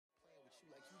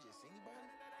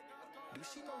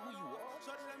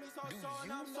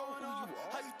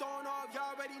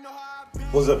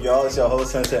What's up, y'all? It's your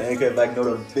host, Sensei NK, back with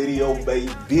another video,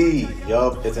 baby.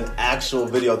 Yup, it's an actual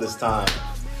video this time.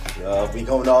 We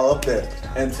coming all up there.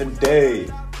 And today,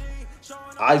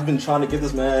 I've been trying to get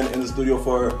this man in the studio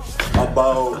for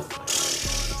about,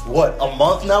 a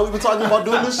month now? We've been talking about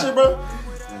doing this shit, bro?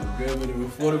 Good minute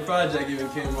before the project even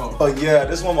came out. But yeah,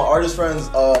 this is one of my artist friends,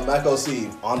 Mac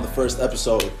OC, on the first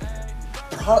episode.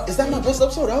 Is that my best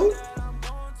episode out?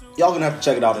 Y'all gonna have to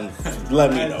check it out and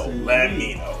let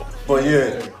me know. But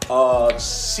yeah,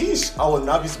 sheesh, I would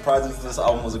not be surprised if this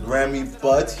album was a Grammy,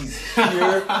 but he's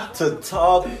here to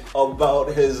talk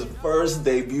about his first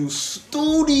debut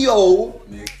studio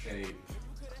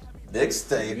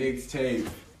Mixtape.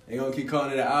 They gonna keep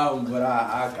calling it an album, but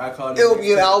I call it. It'll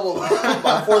be an album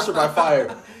by force or by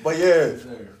fire. But yeah,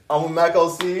 Sure. I'm with Mac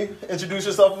OC. Introduce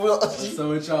yourself, Will.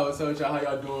 So with y'all, how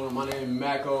y'all doing? My name is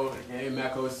Maco, and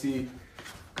Mac OC,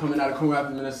 coming out of Coon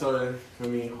Rapids, Minnesota. For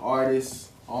me,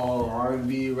 artist, all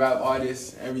R&B, rap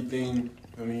artists, everything.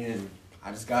 For me, and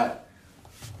I just got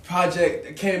a project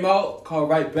that came out called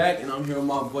Right Back, and I'm here with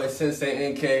my boy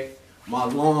Sensei NK, my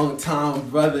longtime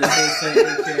brother Sensei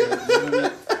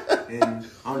NK. And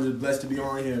I'm just blessed to be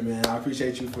on here, man. I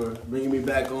appreciate you for bringing me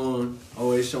back on.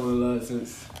 Always showing love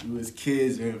since we was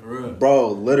kids, man, for real.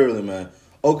 Bro, literally, man.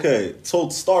 Okay, so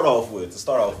to start off with,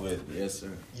 Yes, sir.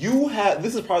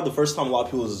 this is probably the first time a lot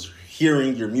of people is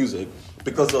hearing your music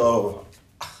because of,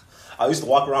 I used to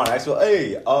walk around and ask people,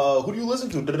 hey, who do you listen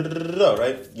to?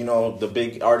 Right? You know, the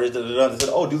big artists, They said,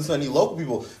 oh, do you listen to any local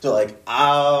people? They're like,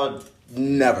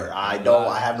 never. I don't.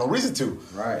 I have no reason to.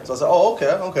 Right. So I said, oh,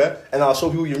 okay. And I'll show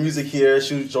people your music here,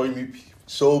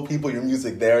 show people your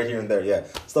music there, here and there, yeah.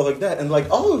 Stuff like that. And like,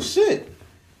 oh, shit.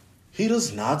 He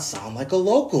does not sound like a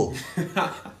local.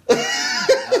 That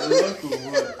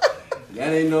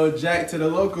ain't no jack to the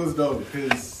locals, though,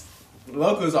 because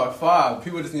locals are fire.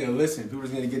 People just need to listen. People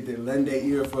just need to lend their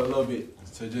ear for a little bit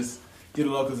to just give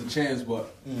the locals a chance,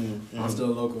 but I'm still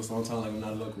a local, so I'm talking like I'm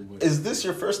not a local. But Is this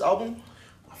your first album?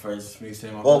 my first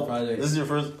mixtape, my Well, first project. this is your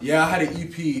first? Yeah, I had an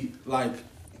EP like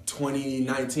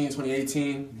 2019,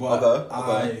 2018, but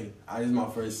Okay. I is my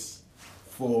first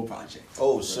full project.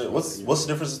 Oh, shit. What's the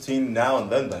difference between now and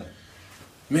then?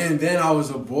 Man, then I was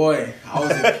a boy. I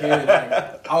was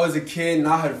a kid. And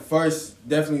I had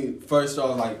definitely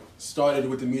started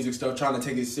with the music stuff, trying to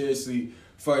take it seriously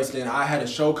first. And I had a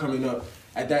show coming up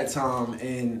at that time,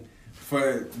 and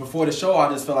before the show, I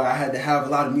just felt like I had to have a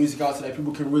lot of music out so that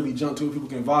people can really jump to it, people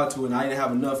can vibe to it, and I didn't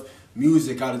have enough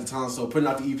music out at the time. So putting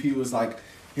out the EP was like,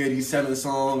 here are these 7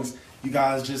 songs you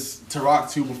guys just to rock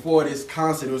to before this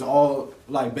concert. It was all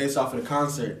like based off of the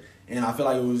concert, and I feel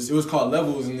like it was called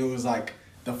Levels, and it was like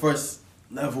the first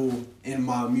level in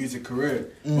my music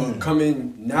career. But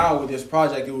coming now with this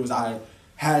project, I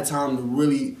had time to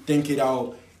really think it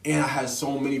out, and I had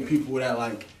so many people that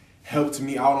like helped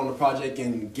me out on the project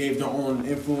and gave their own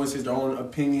influences, their own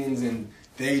opinions, and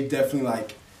they definitely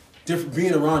like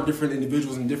being around different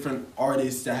individuals and different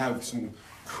artists that have some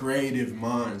creative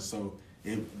minds. So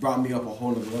it brought me up a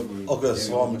whole other level. Okay,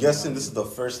 so I'm guessing this is the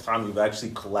first time you've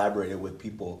actually collaborated with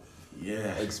people.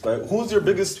 Yeah. Who's your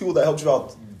biggest people that helped you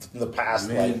out in the past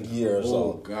year or so?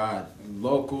 Oh God,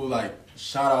 local, like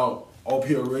shout out OP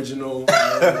Original.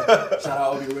 Shout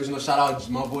out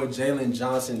my boy Jalen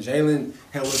Johnson. Jalen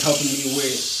was helping me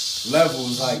with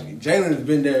Levels. Like Jalen's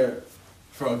been there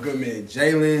for a good minute.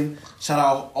 Jalen, shout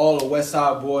out all the West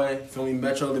Side boy, feel me,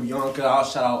 Metro LeBianca. I'll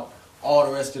shout out all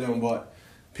the rest of them, but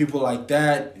people like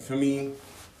that, for me,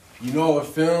 you know what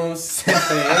films,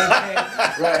 Sensei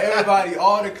NK, right? Everybody,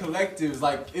 all the collectives,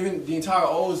 like even the entire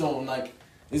Ozone, like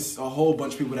it's a whole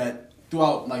bunch of people that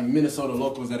throughout like Minnesota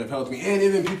locals that have helped me, and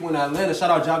even people in Atlanta.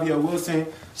 Shout out Javier Wilson.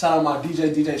 Shout out my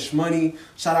DJ Shmoney.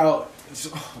 Shout out,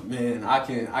 man, I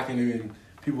can even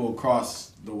people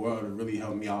across the world have really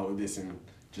helped me out with this and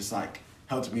just like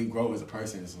helped me grow as a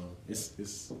person. So it's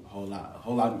a whole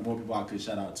lot more people I could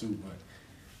shout out too, but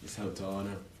it's helped to all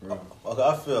them. For real. Okay,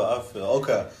 I feel.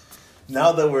 Okay.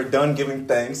 Now that we're done giving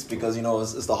thanks, because, you know,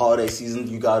 it's the holiday season,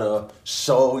 you gotta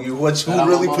show you what you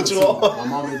really put you on. My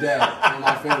mom and dad, and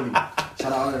my family.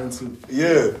 Shout out to them too.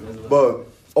 Yeah, but,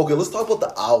 okay, let's talk about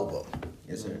the album.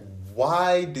 Yes, sir.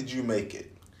 Why did you make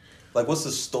it? Like, what's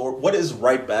the story? What is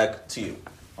Right Back to you?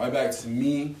 Right Back to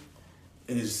me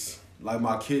is like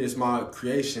my kid. It's my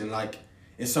creation. Like,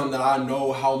 it's something that I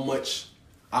know how much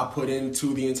I put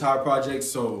into the entire project,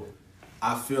 so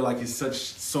I feel like it's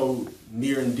so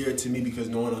near and dear to me because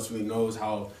no one else really knows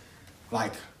how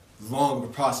like long of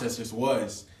a process this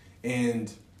was.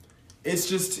 And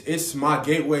it's my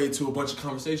gateway to a bunch of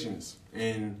conversations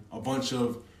and a bunch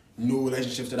of new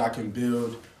relationships that I can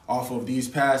build off of these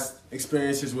past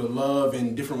experiences with love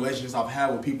and different relationships I've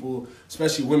had with people,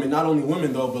 especially women. Not only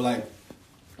women though, but like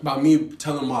about me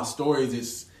telling my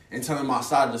stories and telling my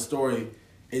side of the story.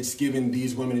 It's giving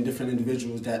these women and different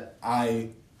individuals that I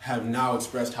have now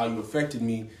expressed how you affected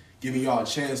me, giving y'all a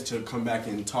chance to come back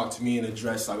and talk to me and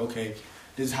address like, okay,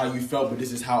 this is how you felt, but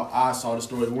this is how I saw the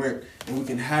story went. And we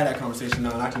can have that conversation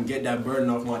now, and I can get that burden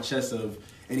off my chest of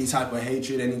any type of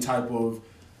hatred, any type of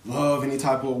love, any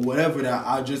type of whatever that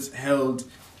I just held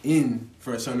in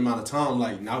for a certain amount of time.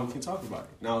 Like, now we can talk about it.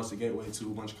 Now it's a gateway to a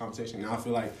bunch of conversation. Now I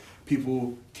feel like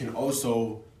people can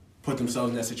also put themselves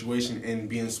in that situation and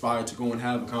be inspired to go and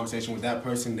have a conversation with that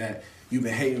person that you've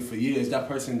been hating for years, that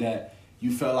person that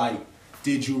you felt like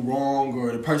did you wrong,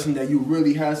 or the person that you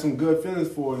really had some good feelings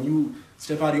for, and you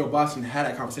step out of your box and have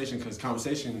that conversation, because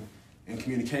conversation and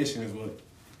communication is what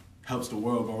helps the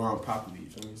world go around properly. You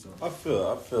feel me? So I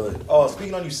feel it. Oh,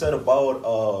 speaking on you said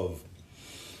about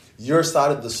your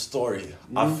side of the story,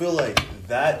 I feel like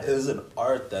that is an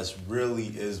art that's really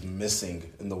is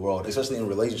missing in the world, especially in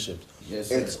relationships. Yes,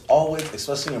 sir. It's always,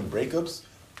 especially in breakups,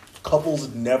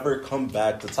 couples never come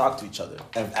back to talk to each other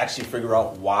and actually figure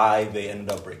out why they ended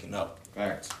up breaking up.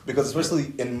 Facts. Because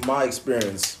especially in my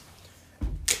experience,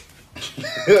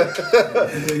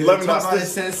 let me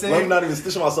not even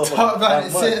stitch myself Talk up about that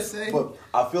it, much. sensei. But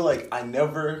I feel like I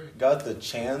never got the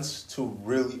chance to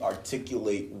really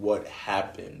articulate what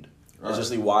happened. Right.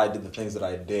 Especially why I did the things that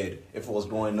I did. If it was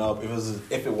growing up,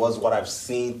 if it was what I've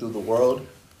seen through the world,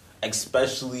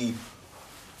 especially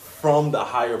from the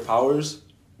higher powers.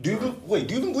 Do you even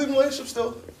believe in relationships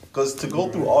still? Because to go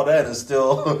through all that and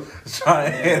still try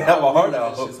and have a heart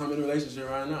out. I'm in a relationship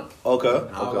right now. Okay.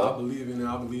 I believe in it.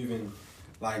 I believe in,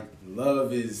 like,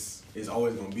 love is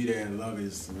always going to be there, and love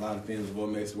is a lot of things what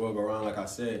makes the world go around, like I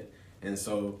said. And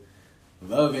so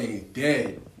love ain't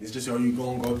dead. It's just, are you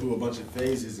going to go through a bunch of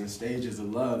phases and stages of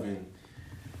love, and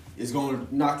it's going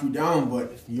to knock you down,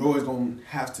 but you're always going to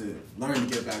have to learn to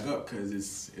get back up, because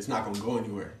it's not going to go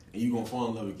anywhere, and you're going to fall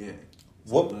in love again.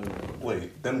 What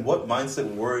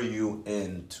mindset were you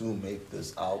in to make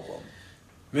this album?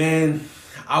 Man,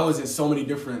 I was in so many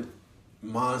different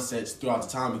mindsets throughout the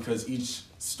time, because each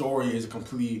story is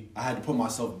I had to put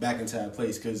myself back into that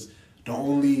place, because the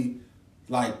only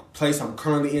place I'm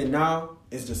currently in now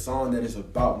is the song that is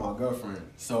about my girlfriend.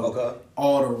 So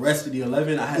all the rest of the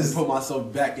 11, I had to put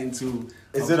myself back into.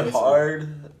 Is it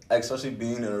hard, especially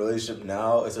being in a relationship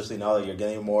now, especially now that you're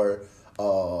getting more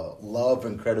love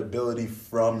and credibility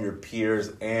from your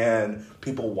peers and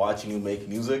people watching you make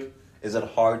music? Is it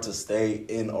hard to stay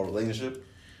in a relationship?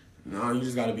 No, you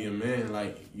just gotta be a man.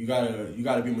 Like, you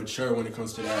gotta be mature when it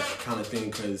comes to that kind of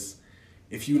thing, because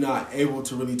if you're not able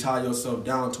to really tie yourself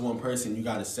down to one person, you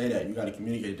gotta say that. You gotta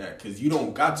communicate that, because you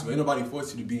don't got to. Ain't nobody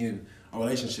forced you to be in a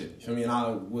relationship. You feel me? And I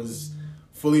was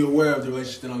fully aware of the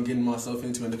relationship that I'm getting myself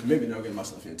into and the commitment that I'm getting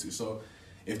myself into. So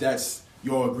if that's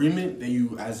your agreement, then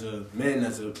you, as a man,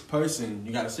 as a person,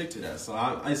 you gotta stick to that. So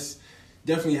I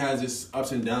definitely has its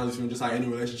ups and downs, just like any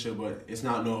relationship, but it's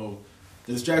not the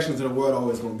distractions of the world are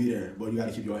always gonna be there, but you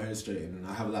gotta keep your head straight. And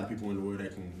I have a lot of people in the world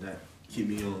that keep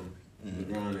me on the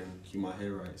ground and keep my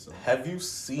head right. So have you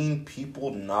seen people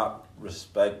not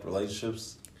respect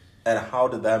relationships, and how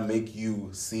did that make you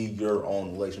see your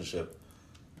own relationship?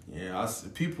 Yeah,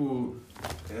 people,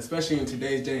 especially in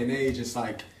today's day and age, it's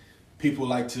like people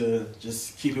like to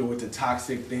just keep it with the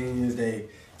toxic things. They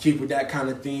keep with that kind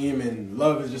of theme, and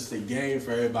love is just a game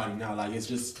for everybody now. Like, it's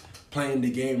just playing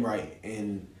the game right.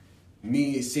 And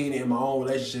me seeing it in my own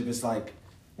relationship, it's like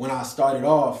when I started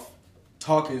off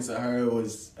talking to her, it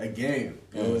was a game.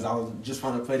 I was just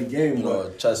trying to play the game.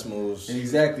 Chess moves.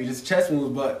 Exactly, just chess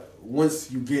moves. But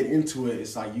once you get into it,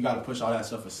 it's like you got to push all that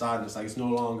stuff aside. And it's like, it's no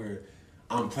longer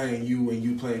I'm playing you and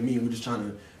you playing me. We're just trying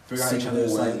to figure out each other.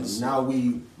 It's like, now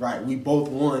we both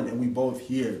won and we both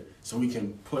here, so we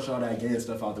can push all that game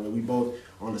stuff out the way. We both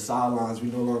on the sidelines. We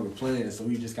no longer playing, so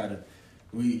we just gotta.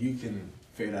 You can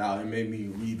figure that out. It made me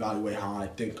reevaluate how I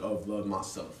think of love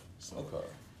myself. So. Okay,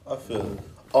 I feel it.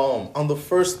 On the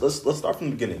first, let's start from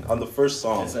the beginning. On the first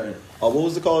song, yes, sir. What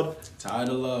was it called? Tired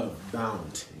of Love,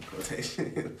 Bound, in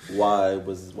quotation. Why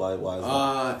is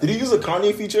that? Did he use a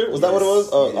Kanye feature? Was that what it was?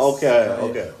 Yes.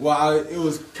 Okay. Well, it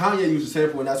was Kanye used a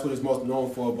sample, and that's what it's most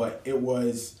known for. But it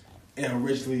was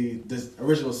the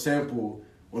original sample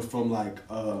was from like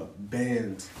a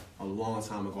band a long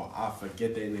time ago. I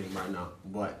forget their name right now,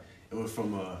 but it was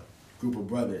from a group of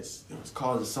brothers. It was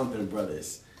called the Something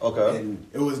Brothers. Okay. And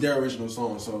it was their original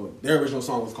song. So their original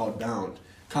song was called Bound.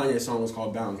 Kanye's song was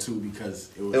called Bound too, because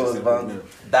it was Bound.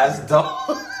 That's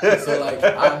dope. So like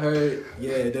I heard,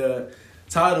 the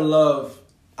Tired of Love,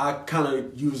 I kind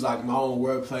of used like my own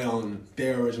wordplay on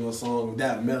their original song,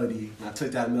 that melody. And I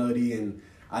took that melody and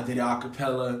I did it a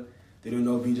cappella. They didn't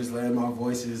know me, just layered my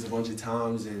voices a bunch of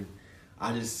times, and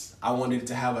I wanted it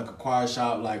to have like a choir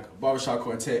shop, like a barbershop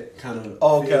quartet kind of feel.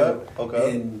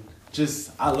 Okay. And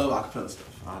just, I love a cappella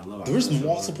stuff. I love There's acapella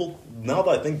multiple, now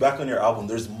that I think back on your album,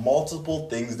 there's multiple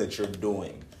things that you're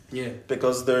doing. Yeah.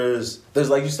 Because there's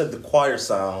like you said, the choir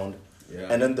sound,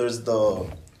 and then there's the,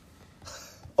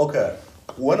 okay,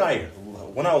 when I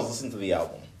was listening to the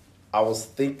album,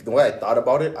 the way I thought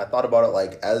about it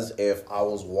like as if I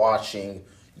was watching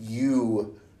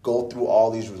you go through all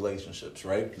these relationships,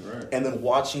 right? And then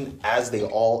watching as they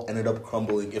all ended up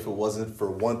crumbling. If it wasn't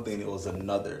for one thing, it was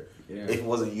another. Yeah. If it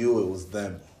wasn't you, it was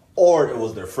them. Or it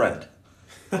was their friend.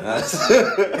 a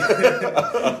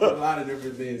lot of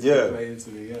different things play into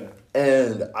it,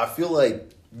 And I feel like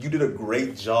you did a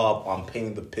great job on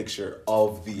painting the picture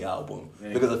of the album.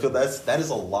 Because I feel that is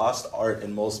a lost art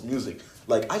in most music.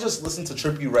 Like, I just listened to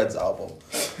Trippie Redd's album.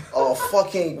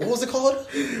 What was it called?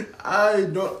 I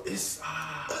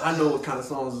know what kind of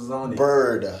songs was on it.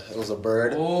 Bird. It was a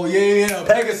bird. Oh, yeah.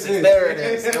 Pegasus. There it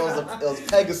is. It was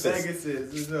Pegasus.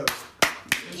 Pegasus.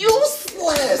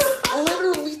 Useless!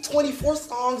 Literally 24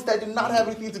 songs that did not have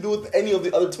anything to do with any of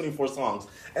the other 24 songs.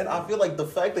 And I feel like the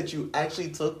fact that you actually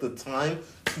took the time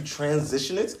to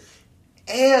transition it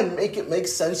and make it make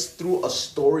sense through a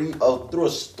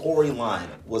storyline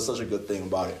was such a good thing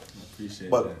about it. I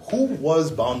appreciate but that. Who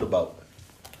was Bound About?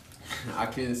 I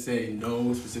can't say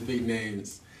no specific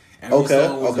names. Every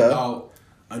song was about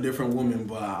a different woman,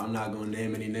 but I'm not gonna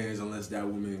name any names unless that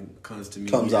woman comes to me,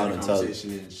 comes out and tells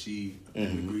you, and she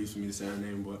agrees for me to say her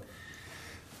name. But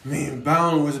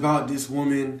Bound was about this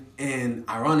woman, and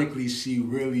ironically, she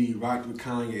really rocked with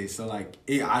Kanye. So like,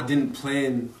 I didn't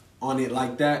plan on it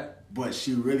like that, but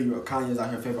she really Kanye's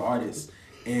like her favorite artist,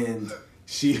 and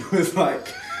she was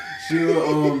like,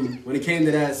 when it came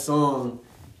to that song,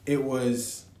 it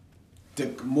was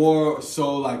more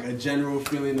so like a general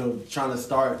feeling of trying to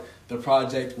start the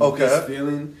project with this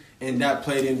feeling, and that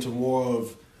played into more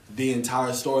of the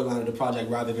entire storyline of the project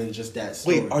rather than just that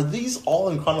story. Wait, are these all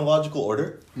in chronological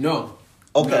order? No.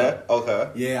 Okay.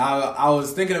 Yeah, I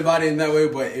was thinking about it in that way,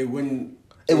 but it wouldn't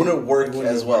work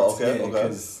as well.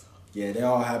 Because they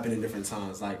all happen in different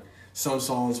times. Like, some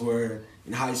songs were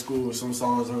in high school, some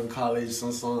songs are in college,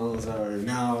 some songs are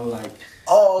now like...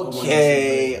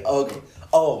 Okay.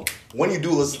 Oh, when you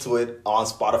do listen to it on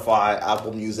Spotify,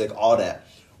 Apple Music, all that,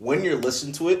 when you're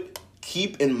listening to it,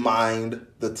 keep in mind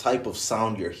the type of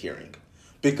sound you're hearing.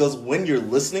 Because when you're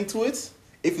listening to it,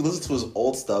 if you listen to his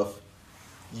old stuff,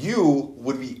 you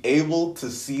would be able to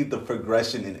see the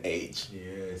progression in age.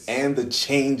 Yes. And the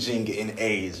changing in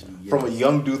age. Yes. From a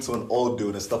young dude to an old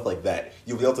dude and stuff like that.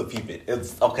 You'll be able to peep it.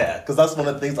 It's okay. Because that's one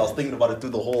of the things I was thinking about it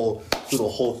through the whole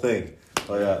thing.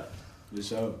 Oh, yeah. For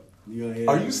sure.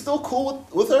 Are you still cool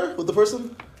with her? With the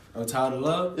person? Tired of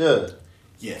Love? Yeah.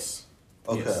 Yes.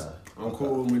 Okay. Yes. I'm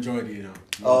cool with majority, you know.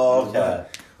 Oh, okay.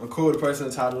 I'm cool with the person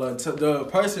that Tired of Love. The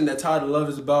person that Tired of Love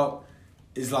is about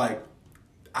is like,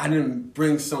 I didn't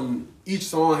bring each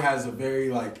song has a very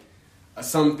like,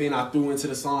 something I threw into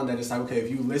the song that it's like, okay, if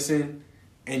you listen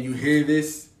and you hear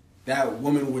this, that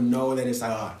woman would know that it's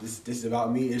like, this is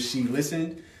about me if she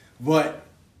listened. But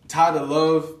Tired of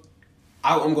Love,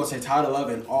 I'm going to say Tired of Love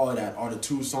and All of That are the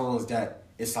two songs that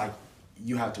it's like,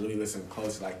 you have to really listen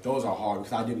close. Like, those are hard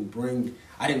because I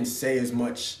didn't say as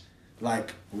much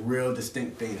like real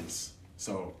distinct things.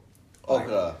 So, like,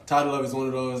 Tired of Love is one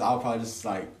of those. I'll probably just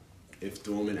like, if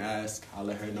the woman asks, I'll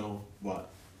let her know.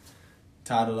 But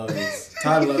Tired of Love is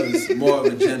more of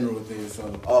a general thing. So.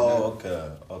 Okay.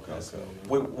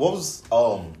 Wait, what was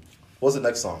the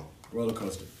next song? Roller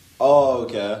Coaster. Oh,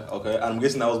 okay. I'm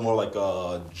guessing that was more like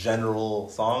a general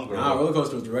song? Or Roller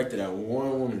Coaster was directed at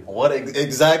one woman. What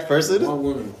exact person? One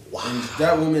woman. Wow. And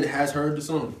that woman has heard the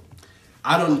song.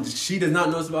 She does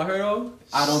not know it's about her though.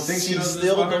 I don't think she knows it's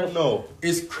about her. Don't know.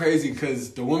 It's crazy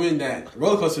because the woman that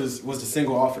Roller Coaster was the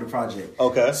single off of the project.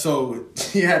 Okay. So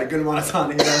she had a good amount of time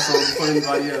to hear that song before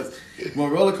anybody else. But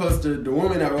Roller Coaster, the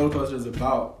woman that Roller Coaster is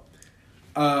about,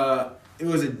 it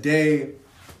was a day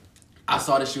I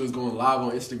saw that she was going live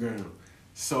on Instagram.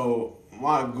 So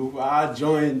my group, I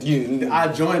joined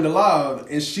the live,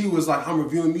 and she was like, I'm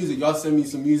reviewing music. Y'all send me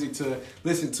some music to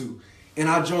listen to. And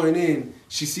I joined in.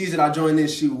 She sees that I joined in.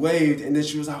 She waved, and then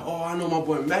she was like, "Oh, I know my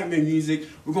boy Mac made music.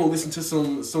 We're gonna listen to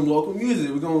some local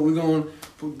music. We're gonna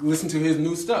listen to his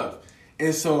new stuff."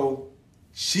 And so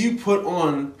she put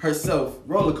on herself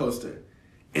Roller Coaster,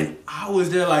 and I was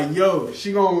there like, "Yo,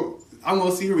 I'm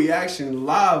gonna see her reaction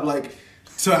live, like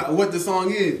to what the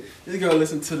song is." This girl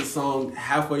listened to the song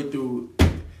halfway through.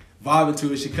 vibing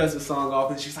to it. She cuts the song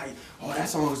off and she's like, oh, that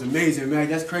song is amazing, man.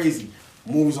 That's crazy.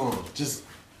 Moves on. Just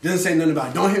doesn't say nothing about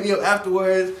it. Don't hit me up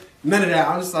afterwards. None of that.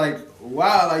 I'm just like,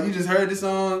 wow, like you just heard the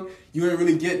song. You didn't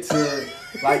really get to,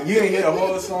 like, you didn't hear the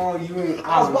whole song.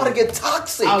 I was about to get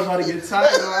toxic. I was about to get tired.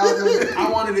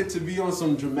 I wanted it to be on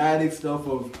some dramatic stuff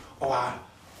of, oh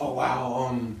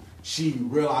wow, she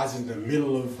realizes in the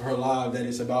middle of her life that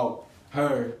it's about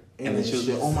her. And then she was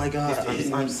like, oh my God,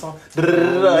 I'm sorry.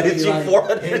 Hit you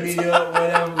 400 hit me up,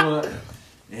 whatever. But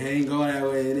it ain't go that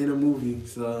way. It ain't a movie.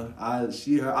 So I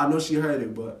know she heard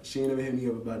it, but she ain't never hit me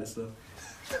up about it. So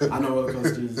I know roller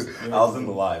coasters. I was in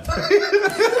the live.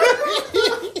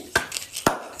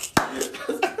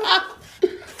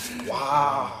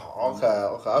 Wow. Okay.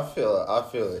 I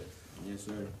feel it. Yes,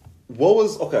 sir. What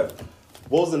was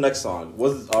the next song?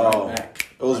 Right Back.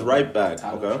 It was Right Back.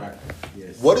 Title Okay. track.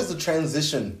 Yes. What is the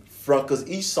transition from? Because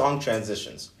each song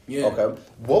transitions. Yeah. Okay.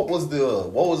 What was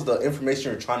the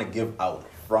information you're trying to give out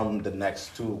from the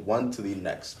next to one to the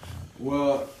next?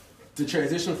 Well, the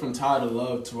transition from Tired of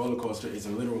Love to Roller Coaster is a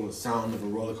literal sound of a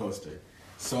roller coaster.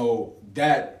 So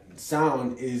that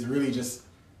sound is really just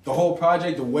the whole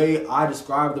project. The way I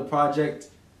describe the project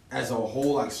as a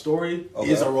whole, like story,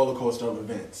 is a roller coaster of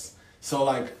events. So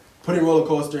like putting roller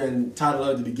coaster and Tired of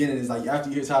Love at the beginning is like after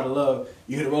you hear Tired of Love,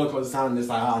 you hear the roller coaster sound and it's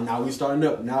like, now we starting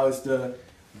up. Now it's the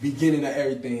beginning of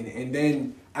everything. And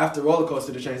then after roller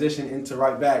coaster, the transition into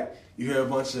Right Back, you hear a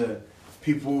bunch of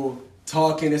people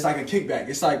talking. It's like a kickback.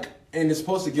 It's like, and it's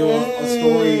supposed to give off a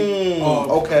story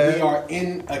of we are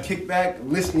in a kickback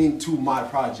listening to my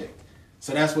project.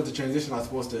 So that's what the transition is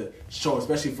supposed to show,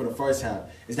 especially for the first half,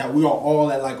 is that we are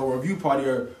all at like a review party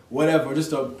or whatever,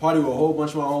 just a party with a whole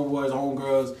bunch of my homeboys,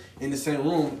 homegirls in the same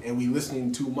room, and we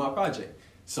listening to my project.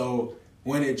 So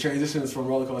when it transitions from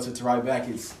roller coaster to Right Back,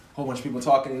 it's a whole bunch of people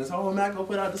talking, and it's, oh, Mac, go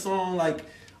put out the song, like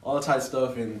all type of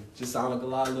stuff, and just sound like a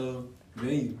lot of little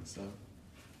venue. So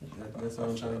that's what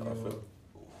I'm trying to do.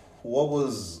 Who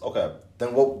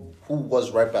was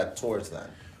Right Back towards then?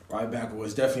 Right Back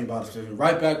was definitely about specific.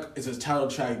 Right Back is a title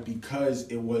track because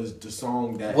it was the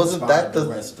song that wasn't that the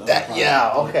rest of that the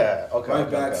yeah okay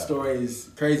Right Back story is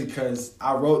crazy because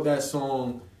I wrote that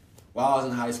song while I was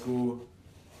in high school.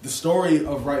 The story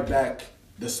of Right Back,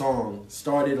 the song,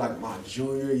 started like my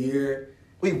junior year.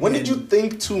 Wait, when did you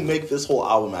think to make this whole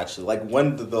album actually? Like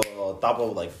when did the thought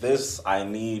of like this? I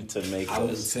need to make I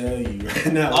this. will tell you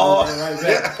right now. Right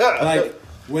Back. Like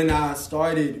when I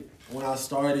started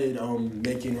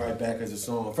making Right Back as a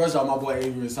song. First off, my boy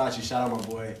Avery Versace, shout out my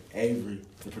boy Avery,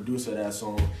 the producer of that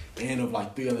song, and of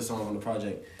like 3 other songs on the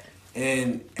project.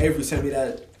 And Avery sent me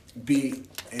that beat,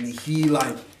 and he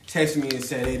like texted me and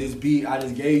said, hey, this beat I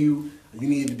just gave you, you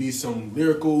need to be some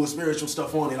lyrical, spiritual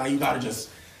stuff on it. Like you gotta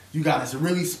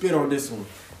really spit on this one.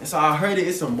 And so I heard it,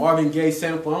 it's a Marvin Gaye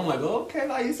sample. I'm like, okay,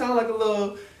 like it sounds like a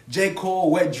little J.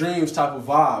 Cole, Wet Dreams type of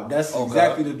vibe. That's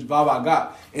exactly the vibe I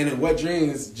got. And in Wet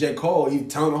Dreams, J. Cole, he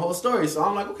telling the whole story. So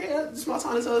I'm like, okay, it's my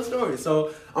time to tell the story.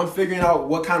 So I'm figuring out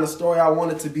what kind of story I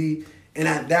want it to be. And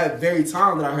at that very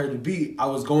time that I heard the beat, I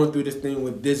was going through this thing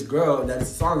with this girl that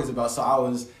this song is about. So I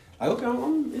was like, okay,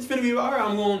 it's gonna be about her.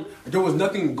 There was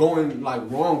nothing going like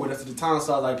wrong with us at the time.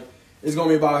 So I was like, it's gonna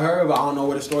be about her, but I don't know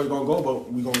where the story's gonna go,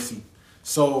 but we're gonna see.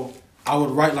 So I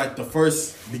would write like the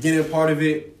first beginning part of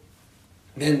it,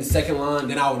 then the second line,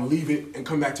 then I would leave it and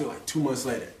come back to it like 2 months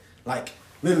later. Like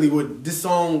literally with this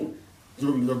song, the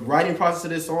writing process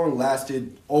of this song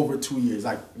lasted over 2 years,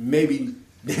 like maybe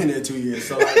in there 2 years.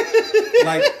 So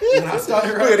like when I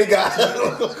started writing, I had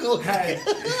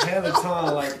hell of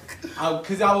time, like,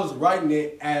 because I was writing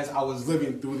it as I was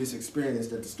living through this experience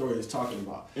that the story is talking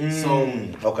about. So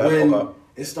when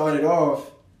it started off,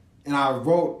 and I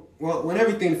wrote, well, when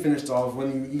everything finished off,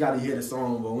 when you got to hear the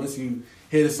song, but once you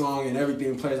hear the song and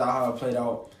everything plays out how it played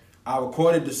out, I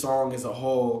recorded the song as a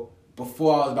whole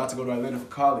before I was about to go to Atlanta for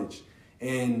college.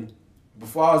 And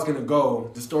before I was going to go,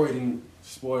 the story didn't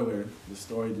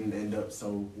end up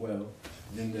so well.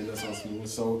 It didn't end up so smooth.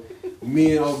 So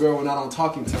me and old girl were not on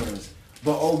talking terms.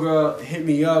 But old girl hit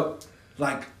me up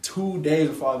like 2 days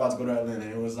before I was about to go to Atlanta.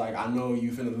 And it was like, I know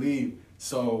you finna leave,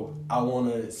 so I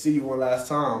want to see you one last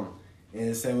time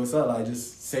and say what's up, like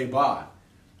just say bye.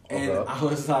 And I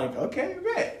was like, okay,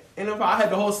 bet. And if I had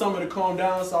the whole summer to calm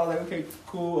down, so I was like, okay,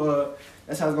 cool,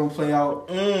 that's how it's gonna play out.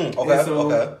 I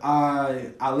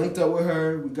linked up with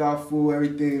her, we got food,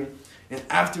 everything. And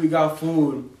after we got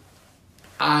food,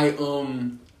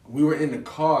 we were in the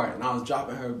car and I was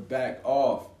dropping her back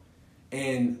off,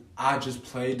 and I just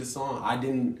played the song. I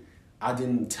didn't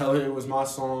tell her it was my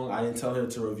song. I didn't tell her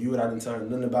to review it. I didn't tell her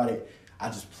nothing about it. I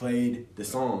just played the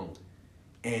song.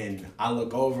 And I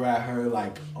look over at her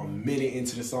like a minute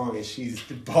into the song and she's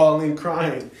bawling,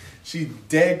 crying. She's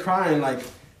dead crying, like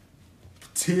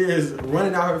tears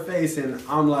running out her face. And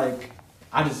I'm like,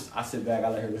 I sit back, I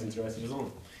let her listen to the rest of the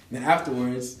song. And then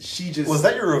afterwards, she just... Was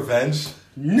that your revenge?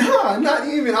 Nah, not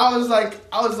even. I was like,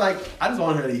 I just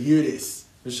want her to hear this.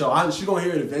 For sure. She's going to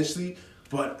hear it eventually.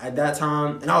 But at that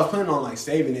time, and I was planning on like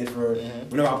saving it for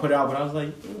whenever I put it out. But I was like,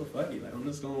 oh, fuck it. Like, I'm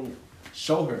just going to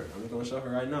show her. I'm just going to show her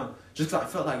right now. Just 'cause I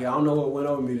felt like I don't know what went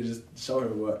over me to just show her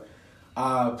what.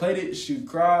 I played it, she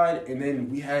cried, and then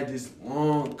we had this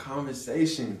long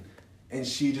conversation. And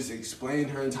she just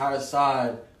explained her entire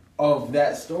side of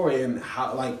that story. And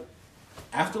how, like,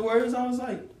 afterwards, I was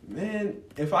like, man,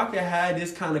 if I could have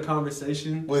this kind of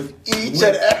conversation with each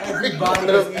and everybody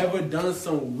that's ever done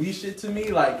some weak shit to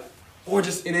me, like, or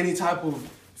just in any type of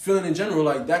feeling in general,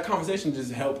 like, that conversation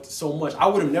just helped so much. I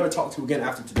would have never talked to you again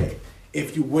after today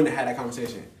if you wouldn't have had that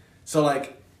conversation. So,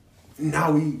 like,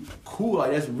 now we cool.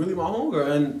 Like, that's really my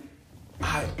homegirl. And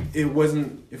if it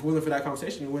wasn't for that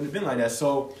conversation, it wouldn't have been like that.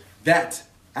 So,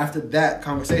 after that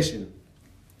conversation,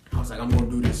 I was like, I'm going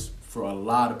to do this for a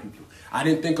lot of people. I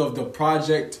didn't think of the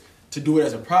project to do it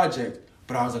as a project,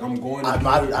 but I was like, I'm going to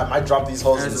I might drop these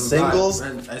hoes as singles.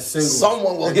 As singles.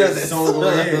 Someone will hear this.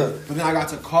 But then I got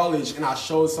to college and I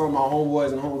showed some of my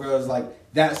homeboys and homegirls like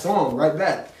that song right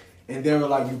back. And they were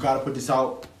like, you got to put this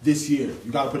out this year.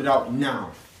 You got to put it out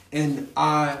now. And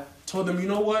I told them, you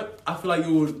know what? I feel like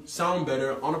it would sound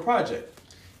better on a project.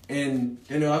 And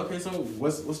then they're like, okay, so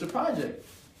what's the project?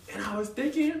 And I was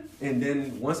thinking, and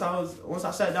then once I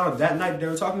sat down that night, they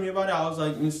were talking to me about it. I was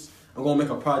like, I'm gonna make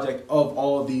a project of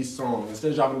all these songs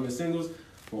instead of dropping them in singles.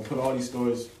 I'm gonna put all these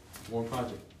stories in one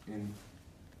project, and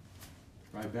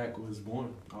Right Back was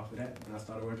born off of that, and I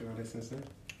started working on it since then.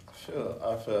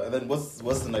 I feel. And then what's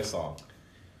the next song?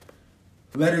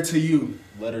 Letter to You.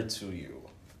 Letter to You.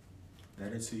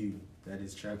 Letter to You. That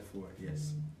is track 4.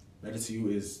 Yes. Letter to You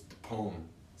is the poem.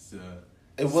 It's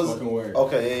the spoken word.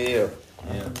 Okay. Yeah.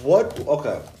 What?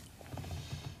 Okay.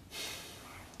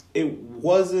 It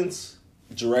wasn't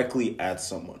directly at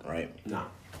someone, right? Nah.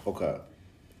 Okay.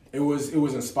 It was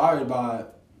inspired by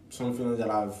some feelings that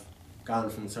I've gotten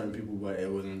from certain people, but it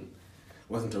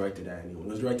wasn't directed at anyone. It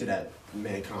was directed at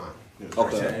mankind. It was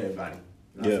directed at everybody.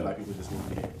 And I feel like people just need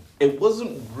to hear it. It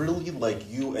wasn't really like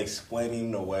you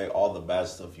explaining away all the bad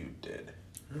stuff you did.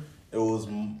 It was,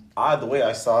 the way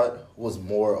I saw it was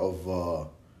more of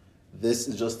this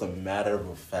is just a matter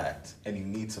of fact, and you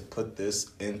need to put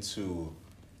this into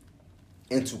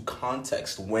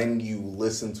context when you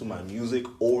listen to my music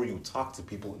or you talk to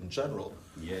people in general.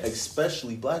 Yes.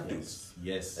 Especially black dudes.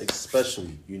 Yes.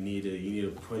 Especially. You need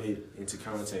to put it into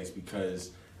context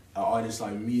because an artist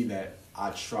like me that I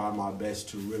try my best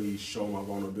to really show my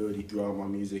vulnerability throughout my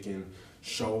music and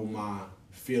show my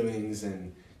feelings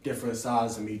and different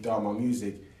sides of me throughout my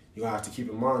music, you're going to have to keep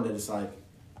in mind that it's like,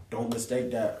 don't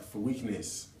mistake that for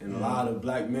weakness. And a lot of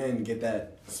black men get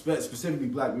that, specifically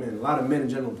black men, a lot of men in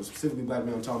general, but specifically black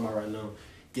men I'm talking about right now,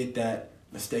 get that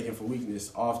mistaken for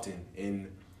weakness often.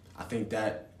 And I think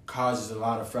that causes a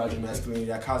lot of fragile masculinity,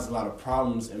 that causes a lot of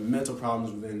problems and mental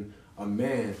problems within a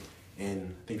man.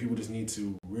 And I think people just need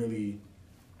to really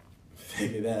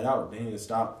figure that out. They need to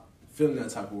stop feeling that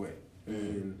type of way.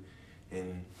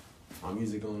 And my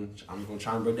music, I'm gonna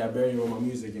try and break that barrier with my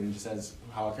music and just as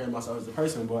how I carry myself as a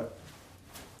person. But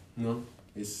I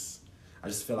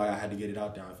just feel like I had to get it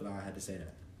out there. I feel like I had to say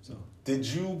that. So, did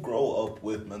you grow up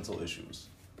with mental issues,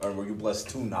 or were you blessed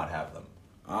to not have them?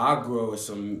 I grew up with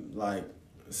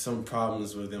some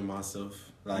problems within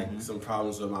myself, like some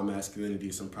problems with my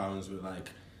masculinity, some problems with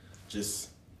just.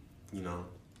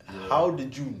 How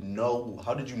did you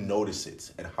notice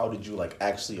it, and how did you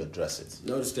actually address it?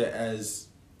 Noticed it as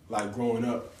growing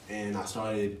up, and I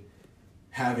started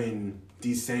having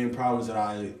these same problems that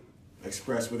I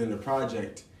expressed within the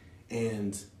project,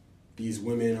 and these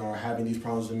women are having these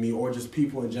problems with me, or just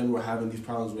people in general having these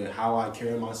problems with how I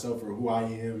carry myself or who I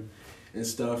am and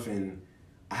stuff. And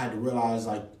I had to realize,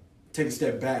 take a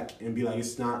step back and be like,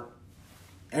 it's not,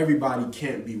 everybody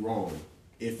can't be wrong.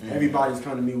 If everybody's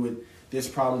coming to me with this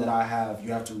problem that I have,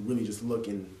 you have to really just look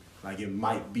and it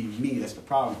might be me that's the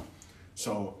problem.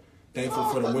 So thankful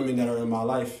for the women that are in my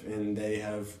life, and they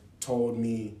have told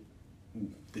me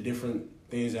the different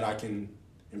things that I can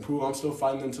improve. I'm still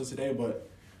fighting them till today, but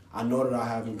I know that I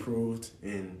have improved,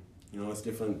 and it's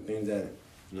different things that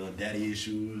daddy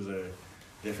issues or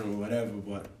different whatever.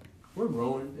 But we're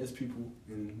growing as people,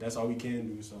 and that's all we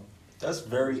can do. So. That's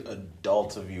very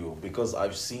adult of you, because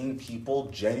I've seen people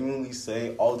genuinely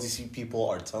say, all these people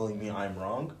are telling me I'm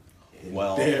wrong,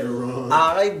 Well, they're wrong.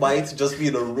 I might just be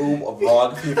in a room of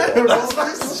wrong people.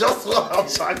 That's just what I'm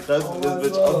trying to this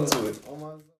bitch up to it.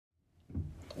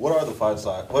 What are the 5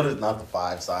 signs? What is not the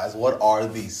 5 signs? What are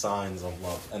the signs of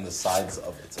love and the sides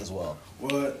of it as well?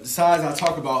 Well, the sides I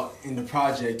talk about in the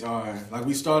project are, like,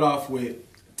 we start off with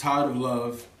tired of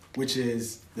love, which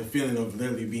is the feeling of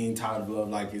literally being tired of love.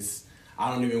 Like,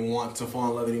 I don't even want to fall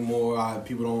in love anymore.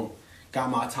 People don't got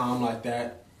my time like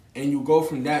that. And you go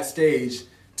from that stage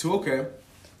to, okay,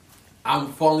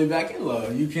 I'm falling back in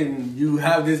love. You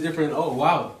have this different, oh,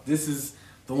 wow, this is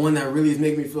the one that really is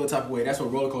making me feel the type of way. That's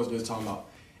what Roller Coaster is talking about.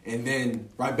 And then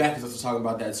Right Back is also talking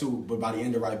about that too. But by the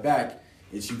end of Right Back,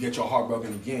 it's you get your heart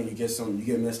broken again. You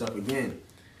get messed up again.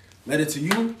 Letter to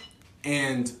You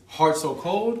and Heart So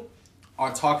Cold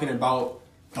are talking about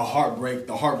the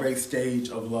heartbreak stage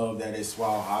of love. That is,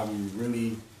 wow,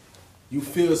 you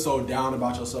feel so down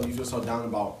about yourself. You feel so down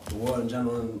about the world in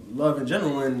general and love in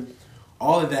general. And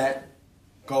all of that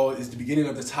is the beginning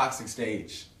of the toxic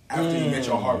stage after you get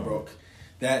your heart broke.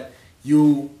 That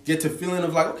you get to feeling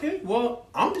of like, okay, well,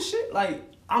 I'm the shit. Like,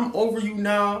 I'm over you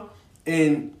now,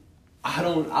 and I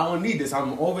don't need this.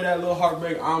 I'm over that little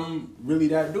heartbreak. I'm really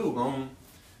that dude. I'm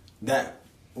that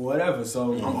whatever.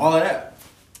 So I'm all of that.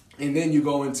 And then you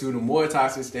go into the more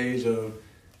toxic stage of,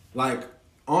 like,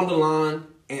 On the Line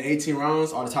and 18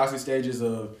 Rounds are the toxic stages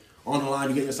of On the Line.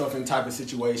 You get yourself in type of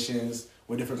situations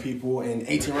with different people, and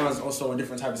 18 Rounds is also a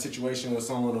different type of situation with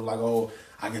someone of like, oh,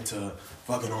 I get to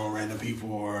fucking on random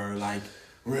people, or like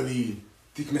really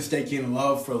mistaking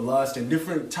love for lust, and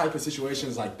different type of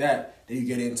situations like that you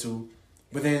get into.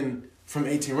 But then from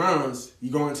 18 Rounds, you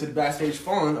go into the backstage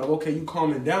fun of, okay, you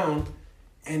calming down,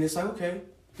 and it's like, okay,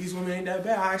 these women ain't that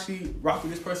bad. I actually rock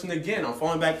with this person again. I'm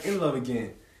falling back in love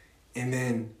again. And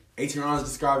then 18 Rounds is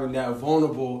describing that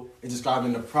vulnerable, is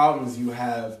describing the problems you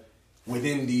have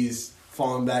within these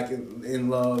falling back in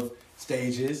love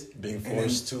stages. Being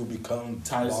forced to become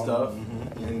tired of stuff.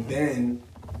 Mm-hmm. And then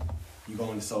you go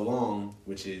into So Long,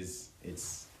 which is,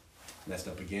 it's messed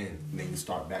up again. And then you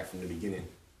start back from the beginning.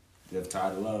 You're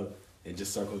tired of love. It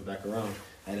just circles back around.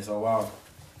 And it's, oh, wow.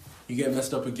 You get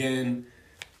messed up again.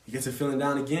 You get to feeling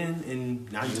down again.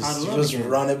 And now you're tired of love again.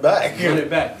 Run it back. Run it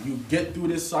back. You get through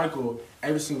this cycle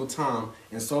every single time.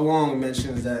 And So Long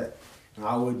mentions that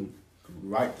I would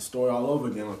write the story all over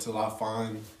again until I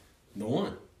find the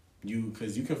one.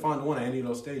 Because you can find the one at any of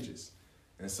those stages.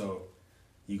 And so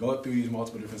you go through these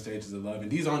multiple different stages of love.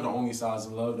 And these aren't the only sides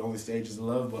of love, the only stages of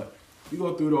love, but you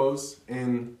go through those,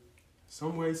 and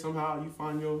some way, somehow, you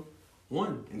find your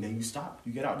one. And then you stop.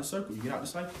 You get out the circle. You get out the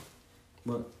cycle.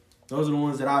 But those are the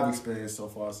ones that I've experienced so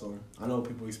far. So I know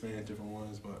people experience different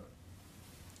ones, but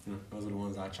those are the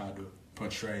ones I try to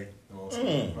portray on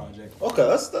the project. Okay,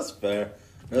 that's fair.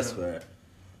 That's fair.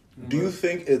 Do you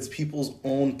think it's people's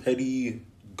own petty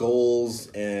goals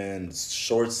and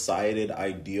short-sighted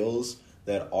ideals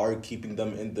that are keeping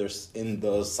them in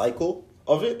the cycle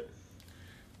of it?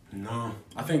 No,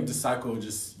 I think the cycle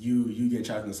just you get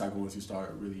trapped in the cycle once you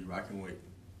start really rocking with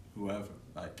whoever,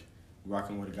 like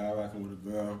rocking with a guy, rocking with a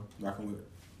girl, rocking with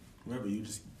whoever. You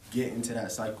just get into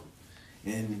that cycle,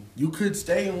 and you could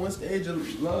stay in one stage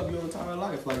of love your entire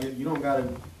life. Like, you don't gotta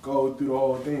go through the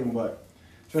whole thing, but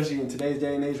especially in today's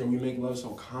day and age when we make love so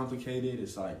complicated,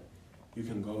 it's like you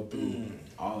can go through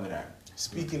all of that.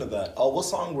 Speaking of that, what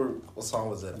song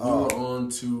was it? We were on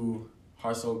to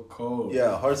Heart So Cold.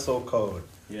 Yeah, Heart So Cold.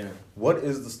 Yeah. What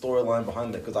is the storyline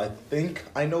behind that? Because I think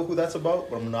I know who that's about,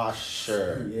 but I'm not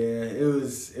sure. Yeah, it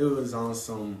was on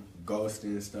some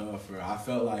ghosting stuff, or I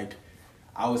felt like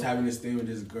I was having this thing with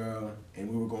this girl, and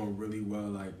we were going really well.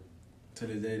 Like, to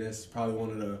this day, that's probably one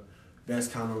of the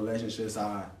best kind of relationships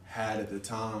I had at the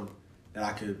time that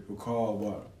I could recall.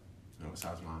 But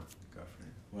besides my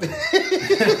girlfriend.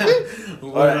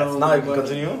 But, now you can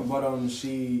continue. But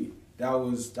that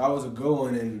was a good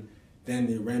one, and then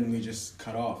it randomly just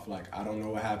cut off. Like, I don't know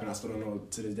what happened. I still don't know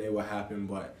to this day what happened,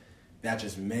 but that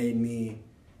just made me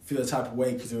feel the type of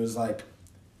way, because it was like,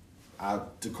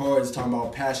 the chorus talking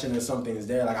about passion or something is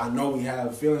there. Like, I know we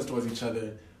have feelings towards each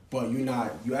other, but you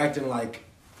acting like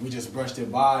we just brushed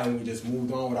it by and we just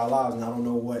moved on with our lives, and I don't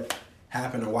know what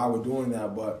happened or why we're doing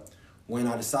that. But when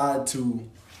I decide to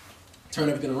turn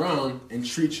everything around and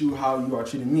treat you how you are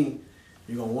treating me,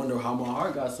 you're going to wonder how my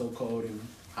heart got so cold and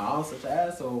how I'm such an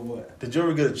asshole. But did you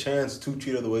ever get a chance to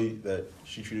treat her the way that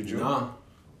she treated you? Nah.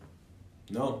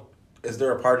 No. Is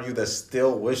there a part of you that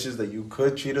still wishes that you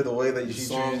could treat her the way that she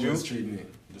treated you?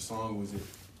 The song was it.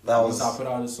 Once I put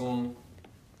out the song,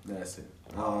 that's it.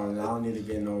 I don't need to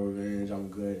get no revenge. I'm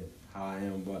good how I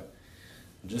am. But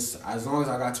just as long as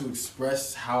I got to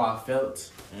express how I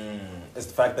felt. It's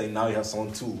the fact that now you have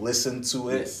someone to listen to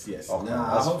it. Yes. Okay,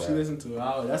 Nah, I hope she listens to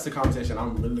it. That's the conversation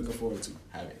I'm really looking forward to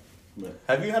having. But,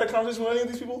 have you had a conversation with any of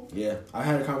these people? yeah, I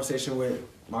had a conversation with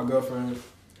my girlfriend.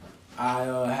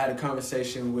 I had a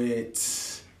conversation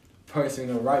with person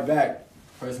that Right Back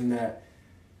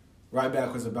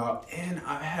was about, and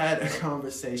I had a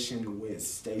conversation with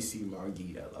Stacey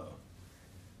Margiello.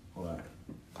 What?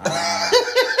 Other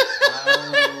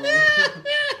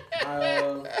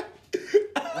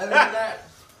than that,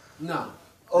 no.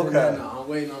 Okay. No, I'm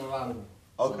waiting on a lot of them.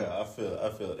 Okay, I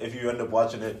feel it. If you end up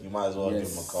watching it, you might as well give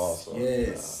him a call. So.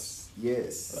 Yes.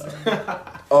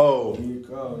 Oh. Here you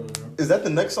go. Is that the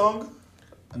next song?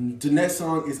 The next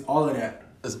song is All of That.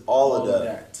 It's all of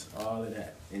that. All of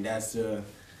that. And that's the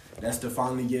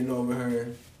finally getting over her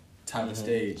type of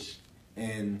stage.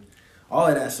 And all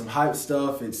of that, some hype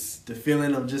stuff. It's the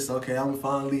feeling of just, okay, I'm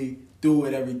finally through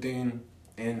with everything.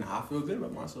 And I feel good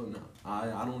about myself now.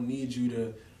 I don't need you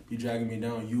to be dragging me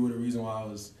down. You were the reason why I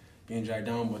was being dragged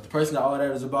down. But the person that all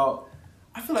that is about,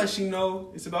 I feel like she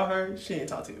know it's about her. She ain't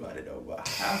talk to me about it though. But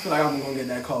I feel like I'm going to get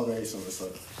that call very soon. So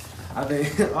I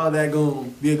think all that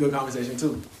going to be a good conversation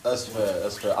too. That's fair.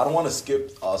 I don't want to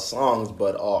skip songs,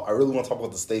 but I really want to talk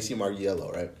about the Stacey Margiello,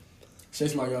 right?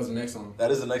 Stacey Margiello's the next song.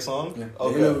 That is the next song? Yeah.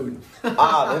 Okay. Interlude.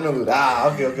 Interlude.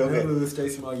 Okay. Interlude,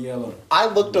 Stacey Margiello. I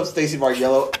looked up Stacey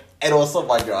Margiello, and it was some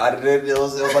white girl. It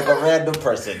was like a random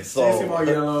person. So. Stacey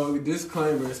Margiello,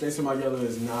 disclaimer, Stacey Margiello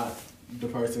is not the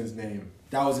person's name.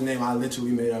 That was the name I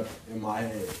literally made up in my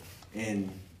head. And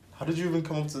how did you even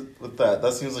come up with that?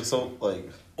 That seems like so, like...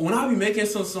 When I be making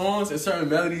some songs and certain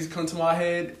melodies come to my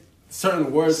head,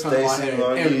 certain words come to my head.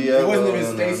 And it wasn't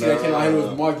even Stacey that came to my head, it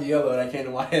was Margiello that came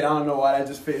to my head. I don't know why that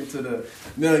just fit into the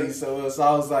melody. So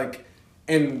I was like...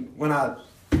 And when I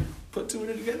put two of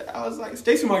them together, I was like...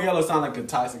 Stacey Margiello sound like a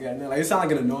toxic name. Like, it sound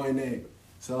like an annoying name.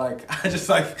 So, like, I just,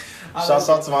 like... Shouts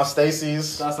out to my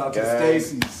Stacey's. Shouts out to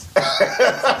Stacey's.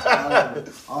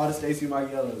 All the Stacey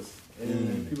Margiellos.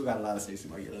 And people got a lot of Stacey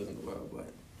Margiellos in the world, but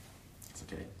it's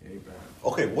okay. It ain't bad.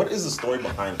 Okay, what is the story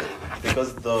behind it?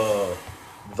 Because the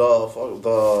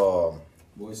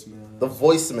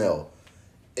voicemail,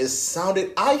 it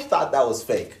sounded... I thought that was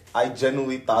fake. I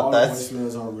genuinely thought all that's... the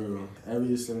voicemails aren't real.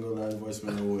 Every single last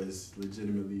voicemail was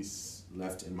legitimately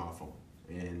left in my phone.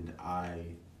 And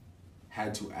I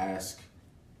had to ask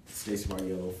Stacey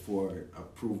Margiello for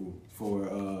approval,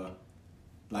 for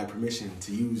permission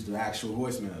to use the actual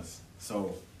voicemails.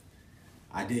 So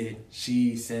I did.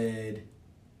 She said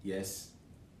yes,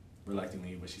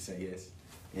 reluctantly, but she said yes.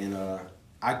 And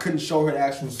I couldn't show her the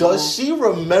actual song. Does she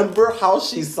remember how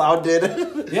she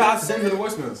sounded? Yeah, I sent her the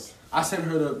voicemails. I sent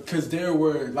her because there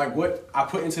were, like, what I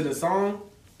put into the song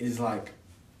is, like,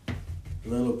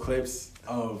 little clips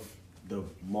of the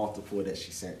multiple that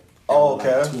she sent. Oh,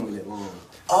 okay. Like 2 minute long.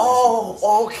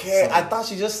 Oh, okay. So, I thought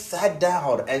she just sat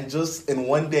down and just in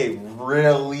one day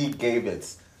really gave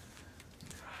it.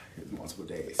 Multiple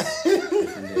days.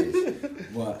 Different days.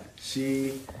 But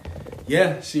she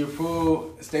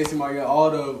approved Stacey Margiello. All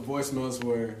the voicemails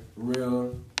were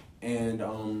real. And,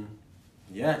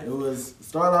 it was, the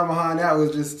storyline behind that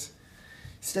was just,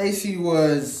 Stacey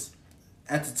was,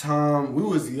 at the time, we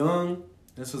was young.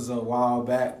 This was a while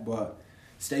back, but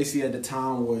Stacey at the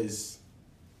time was,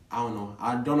 I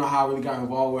don't know how I really got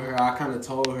involved with her. I kind of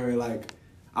told her, like,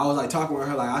 I was, like, talking with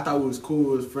her, like, I thought we was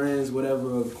cool, we was friends,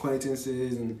 whatever,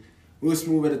 acquaintances, and we was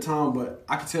smooth at the time, but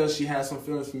I could tell she had some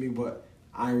feelings for me, but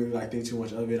I didn't really, like, think too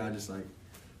much of it. I just, like,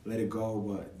 let it go.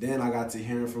 But then I got to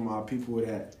hearing from my people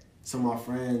that, some of my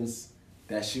friends,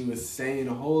 that she was saying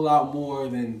a whole lot more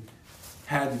than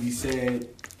had to be said.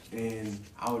 And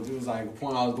it was like a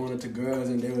point I was going up to girls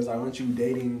and they was like, aren't you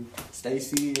dating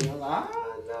Stacey? And I was like,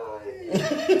 no,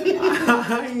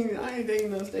 I ain't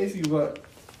dating no Stacey. But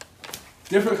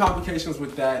different complications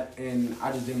with that, and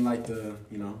I just didn't like the,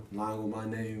 line with my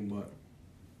name. But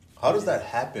how does that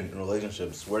happen in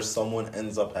relationships where someone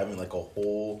ends up having like a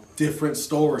whole different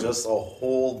story, just a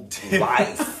whole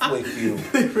life with you,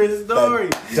 different story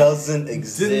that doesn't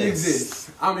exist? Didn't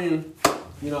exist. I mean,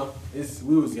 we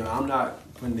was young. I'm not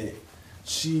putting it.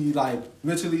 She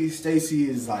literally Stacey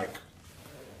is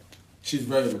she's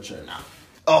very mature now.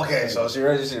 Okay, so she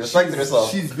respected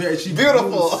herself. She's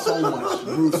beautiful.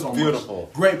 Grew so much. Beautiful.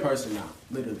 Great person now.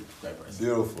 Literally, great person.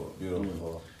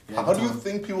 Beautiful. Yeah, how do you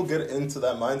think people get into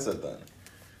that mindset then?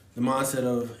 The mindset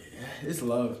of, it's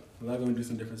love. Love gonna do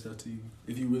some different stuff to you.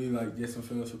 If you really get some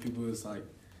feelings for people, it's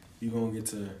you're gonna get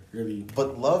to really.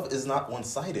 But love is not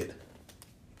one-sided.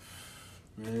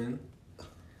 Man,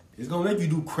 it's gonna make you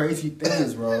do crazy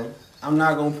things, bro. I'm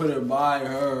not gonna put it by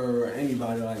her or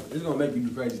anybody. Like, it's gonna make you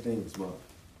do crazy things, but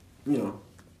you know,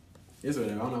 it's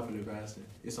whatever. I'm not putting it past it.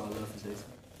 It's all love for Stacey.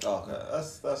 Okay,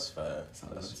 that's fair.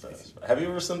 That's fair. Have you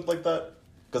ever simped like that?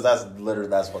 Because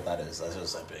that's what that is. That's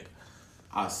just simping.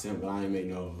 I simp, but I ain't make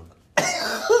no.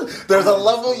 There's a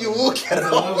level you will get It's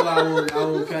a level I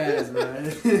won't pass, man.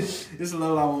 It's a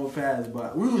level I won't pass.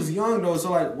 But we was young though,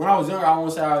 so like when I was younger, I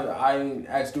won't say I ain't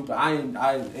act stupid. I ain't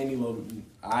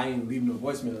leaving no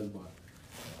voicemails, but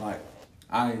like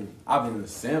I've been a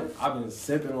simp. I've been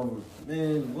simping over,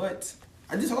 man. What?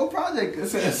 This whole project,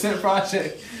 it's a simp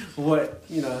project. What,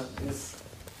 you know, it's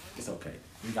okay.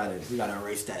 We gotta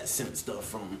erase that simp stuff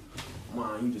from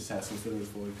mine. You just have some feelings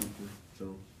for the people,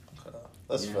 so.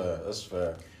 That's fair. That's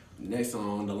fair. Next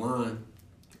on the line.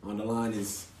 On the line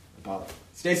is about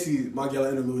Stacey Margiela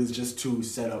interlude is just to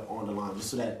set up On the Line, just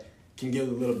so that can give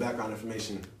a little background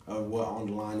information of what On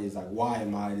the Line is. Like, why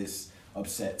am I this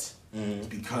upset? Mm-hmm.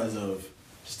 Because of,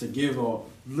 just to give a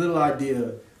little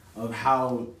idea of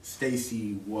how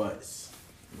Stacey was,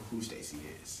 who Stacey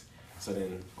is. So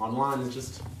then On the Line is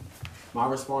just my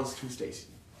response to Stacey.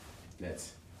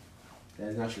 That's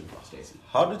not true, Stacey.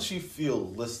 How did she feel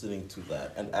listening to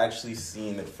that and actually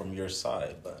seeing it from your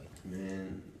side then?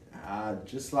 Man,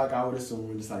 just like I would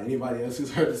assume, just like anybody else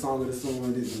who's heard the song would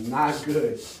assume, it's not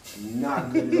good.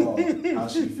 Not good at all how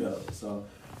she felt. So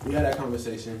we had that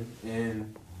conversation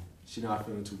and she not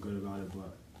feeling too good about it,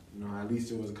 but you know, at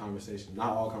least it was a conversation.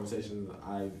 Not all conversations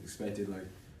I expected like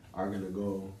are gonna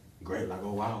go great. Like,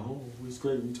 oh wow, it was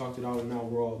great. We talked it out and now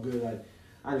we're all good. Like,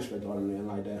 I respect all them men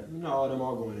like that. Not all of them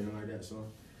are going in like that. So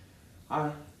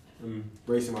I am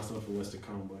bracing myself for what's to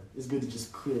come. But it's good to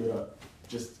just clear it up.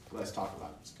 Just let's talk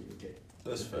about it. Just communicate.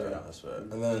 That's fair. That's fair.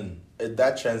 And then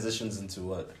that transitions into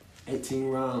what? 18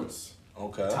 rounds.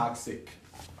 Okay. Toxic.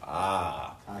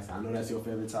 Toxic. I know that's your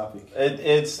favorite topic.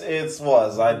 It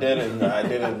was. I did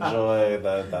enjoy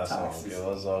that song. It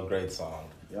was a great song.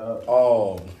 Yup.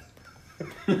 Oh.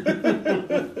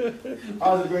 That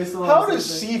was a great song. How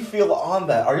does she feel on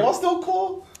that? Are y'all still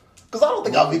cool? Because I don't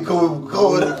think I'll be cool with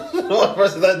one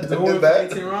person that did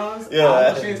that. 18 rounds?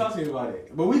 Yeah. She ain't talked to me about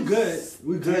it. But we good.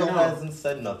 We good Still now. hasn't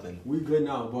said nothing. We good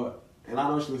now, and I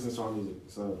know she listens to our music,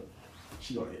 so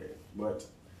she don't hear it. But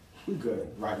we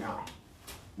good right now.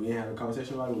 We ain't having a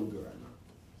conversation about it, we good right now.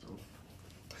 So.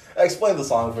 Explain the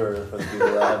song for the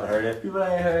people that haven't heard it. People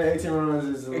that ain't heard 18 rounds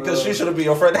is Because she shouldn't be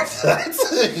your friend after that.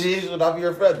 She should not be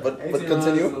your friend, but 18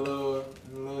 continue. rounds is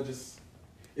a little just,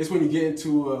 it's when you get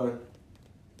into a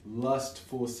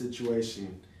lustful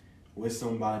situation with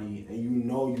somebody and you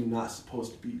know you're not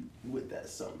supposed to be with that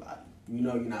somebody. You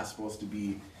know you're not supposed to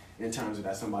be in terms with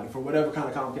that somebody. For whatever kind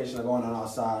of complications are going on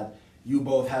outside, you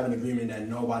both have an agreement that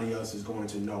nobody else is going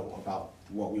to know about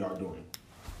what we are doing.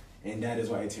 And that is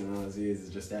what 18 rounds is.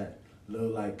 It's just that little,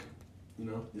 like, you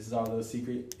know, this is our little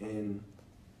secret and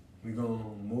we're going to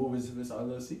move as if it's our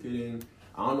little secret. And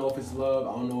I don't know if it's love,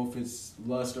 I don't know if it's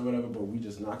lust or whatever, but we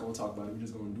just not going to talk about it. We're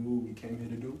just going to do what we came here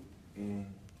to do. And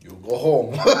you'll go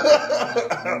home. we'll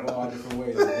go all different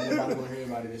ways. Anybody going to hear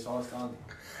about it, it's all starting.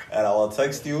 And I will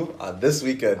text you on this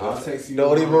weekend. I'll text you.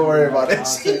 Don't even worry about it. I'll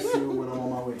text you when I'm on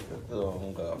my way.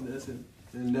 Oh, God. That's it.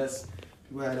 And that's,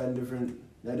 people had that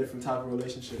different type of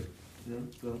relationship. You know?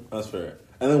 So. That's fair.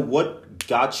 And then what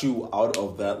got you out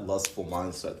of that lustful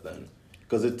mindset then?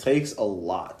 Because it takes a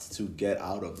lot to get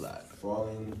out of that.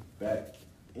 Falling back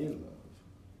in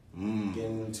love.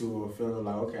 Getting into a feeling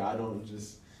like, okay, I know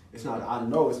it's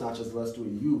not just lust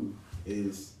with you.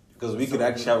 Because we could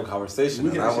actually have a conversation.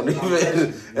 We can actually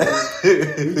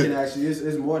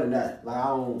it's more than that. Like, I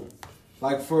don't,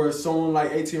 like, for someone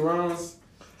like 18 rounds.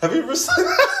 Have you ever seen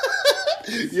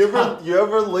you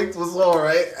ever linked with someone,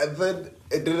 right? And then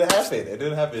it didn't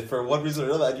happen for one reason or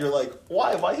another. And you're like,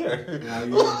 why am I here? Yeah.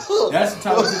 That's the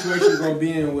type of situation you're going to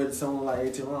be in with someone like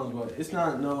 18 rounds. But it's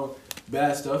not no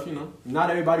bad stuff, you know.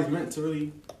 Not everybody's meant to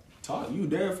really talk. You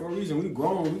there for a reason. We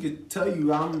grown. We could tell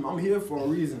you I'm here for a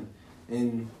reason.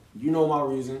 And you know my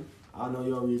reason. I know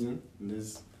your reason.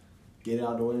 Let's get it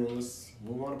out of the way and let's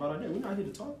move on about our day. We're not here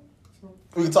to talk. So.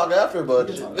 We can talk after, but...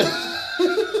 We're not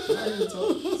here to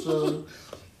talk. So...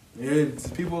 It's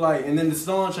people like, and then the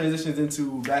song transitions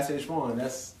into backstage fun.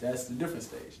 That's the different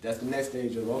stage. That's the next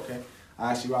stage of, okay,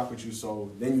 I actually rock with you.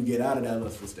 So then you get out of that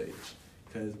lustful stage.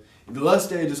 Because the lust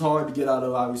stage is hard to get out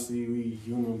of. Obviously, we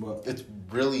human, but it's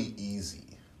really easy.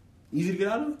 Easy to get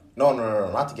out of? No,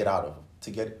 not to get out of.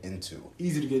 To get into.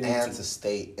 Easy to get into. And to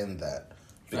stay in that.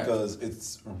 Because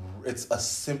it's a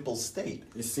simple state.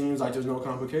 It seems like there's no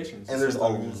complications. And there's a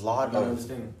lot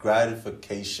of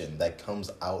gratification that comes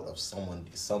out of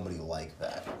somebody like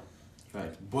that.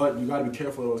 Right. But you gotta be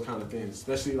careful of those kind of things,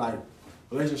 especially like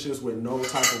relationships with no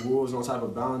type of rules, no type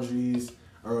of boundaries,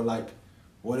 or like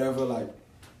whatever. Like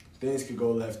things could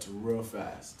go left real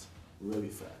fast, really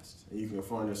fast, and you can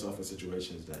find yourself in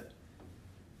situations that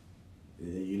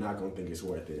you're not gonna think it's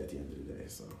worth it at the end of the day.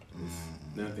 So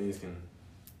then things can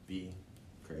be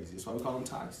crazy. That's why we call them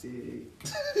toxic.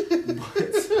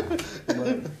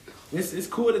 but it's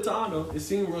cool at the time though. It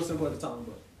seemed real simple at the time,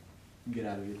 but you get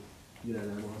out of it. Get out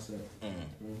of that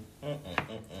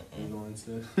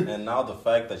mindset. And now the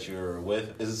fact that you're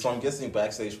with, is it, so I'm guessing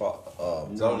Backstage Phone,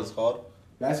 is that what it's called?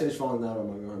 Backstage Phone is not about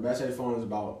my girl. Backstage Phone is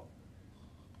about...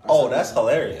 Oh, that's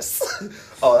hilarious.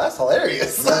 Oh, that's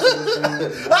hilarious.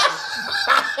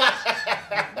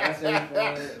 Backstage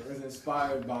Phone was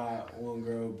inspired by one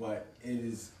girl, but it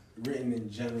is written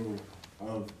in general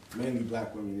of mainly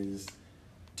black women. It is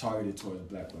targeted towards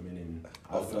black women, and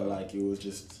I felt like it was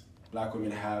just black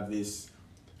women have this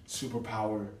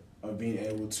superpower of being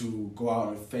able to go out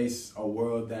and face a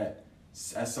world that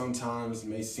at sometimes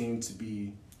may seem to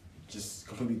be just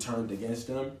completely turned against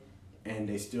them, and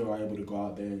they still are able to go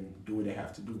out there and do what they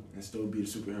have to do and still be the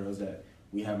superheroes that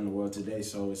we have in the world today.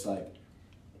 So it's like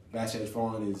Backstage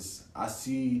Phone is, I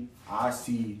see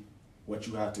what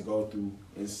you have to go through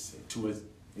to an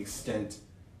extent.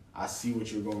 I see what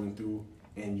you're going through,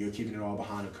 and you're keeping it all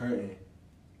behind a curtain.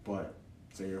 But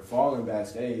so you're falling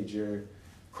backstage, you're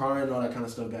crying, all that kind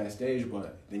of stuff backstage,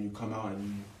 but then you come out and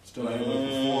you still able to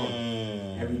perform.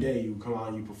 Every day you come out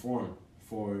and you perform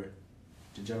for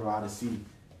the general eye to see,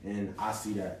 and I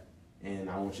see that, and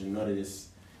I want you to know that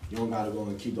you don't gotta go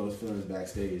and keep those feelings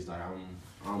backstage. Like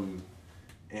I'm,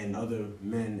 and other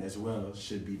men as well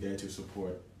should be there to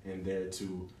support and there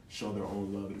to show their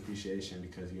own love and appreciation,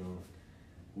 because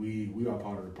we are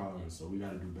part of the problem, so we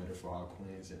gotta do better for our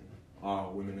queens and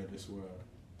our women of this world.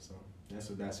 So that's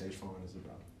what Backstage Phone is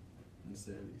about,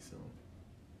 sincerely. So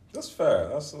that's fair.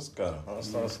 That's good. That's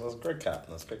great cap.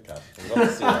 That's great cap. Love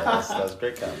to see that. That's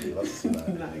great cap. Love to see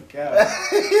that. Not cap.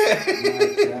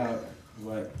 Not cap.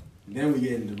 But then we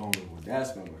get into vulnerable.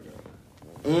 That's my girl.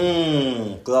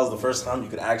 Because that was the first time you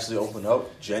could actually open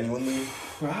up genuinely.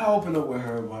 I opened up with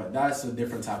her, but that's a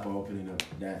different type of opening up.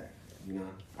 That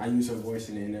I use her voice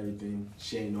in it and everything.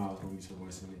 She ain't know I was gonna use her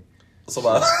voice in it. So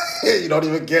you don't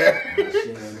even care. She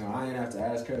ain't know. I ain't have to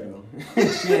ask her though.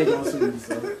 She ain't gonna see me.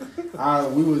 So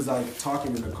we was like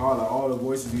talking in the car, like all the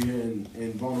voices you hear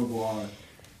in Vulnerable are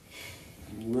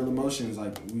real emotions.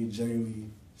 Like we genuinely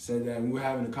said that, and we were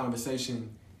having a conversation,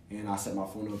 and I set my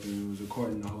phone up and it was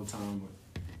recording the whole time, but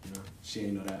she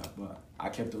ain't know that. But I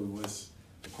kept the voice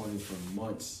recording for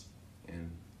months, and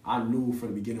I knew from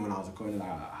the beginning when I was recording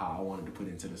how I wanted to put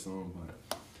it into the song.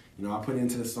 But I put it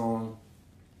into the song,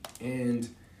 and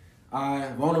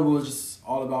Vulnerable is just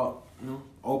all about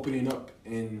opening up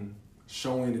and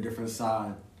showing a different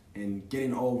side and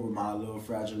getting over my little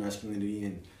fragile masculinity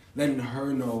and letting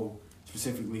her know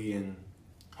specifically, and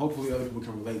hopefully other people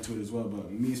can relate to it as well,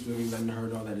 but me specifically letting her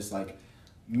know that it's like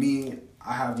me,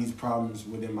 I have these problems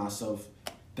within myself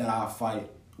that I fight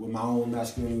with my own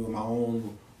masculinity, with my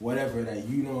own whatever that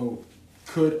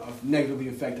could negatively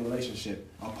affect a relationship,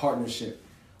 a partnership.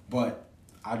 But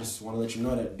I just want to let you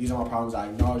know that these are my problems. I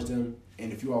acknowledge them,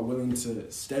 and if you are willing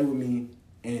to stay with me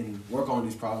and work on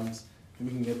these problems, then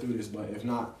we can get through this. But if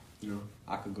not,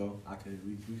 I could go.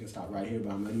 We can stop right here.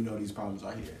 But I'm letting you know these problems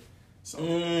are here. So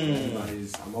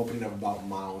I'm opening up about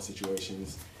my own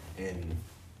situations, and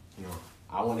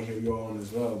I want to hear your own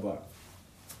as well. But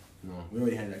we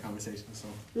already had that conversation, so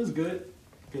it was good.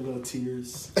 Good little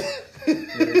tears.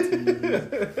 Good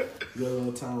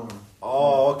little time.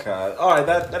 Oh, okay. All right,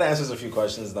 that answers a few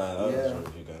questions then. Yeah. A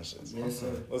few questions. Yes,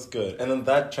 sir. That's good. And then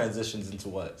that transitions into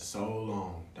what? So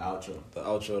Long, the outro. The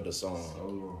outro of the song. So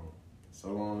Long.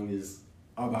 So Long is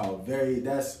about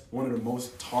that's one of the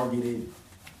most targeted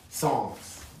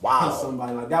songs. Wow.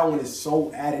 Somebody like that one is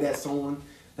so added at someone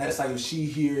that it's like if she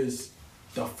hears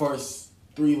the first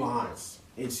 3 lines,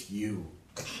 it's you.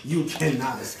 You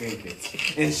cannot escape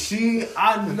it. And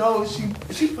I know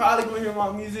she probably gonna hear my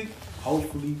music,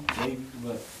 hopefully, maybe,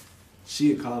 but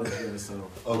she a college girl, so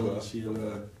she a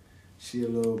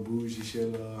little bougie, she a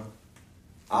little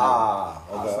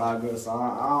outside girl. So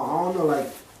I don't know, like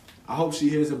I hope she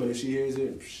hears it, but if she hears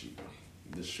it,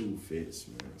 the shoe fits,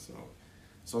 man.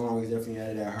 So Long is definitely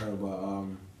added at her, but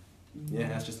yeah,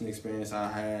 that's just an experience I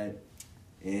had,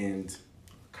 and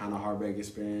kind of heartbreak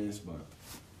experience, but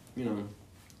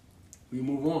we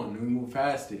move on, we move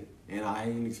past it, and I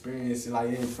ain't experienced it,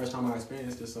 it's the first time I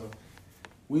experienced it, so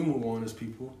we move on as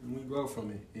people, and we grow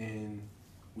from it, and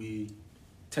we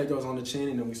take those on the chin,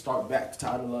 and then we start back to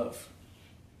title love,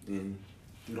 and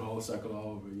do the whole circle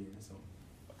all over again, so.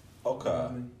 Okay.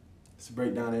 It's a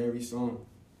breakdown of every song.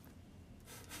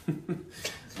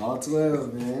 All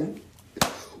 12, man.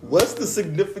 What's the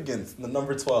significance? The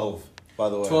number 12, by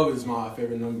the way. 12 is my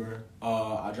favorite number.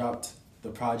 I dropped the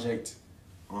project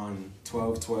on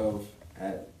 12/12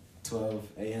 at 12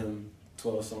 a.m.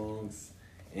 12 songs,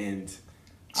 and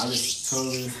I just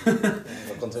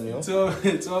 12 Continue.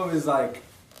 12 is like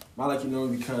my lucky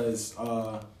number because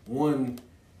one,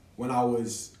 when I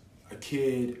was a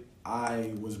kid,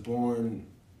 I was born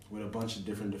with a bunch of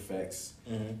different defects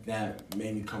that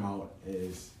made me come out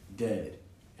as dead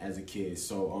as a kid.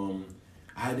 So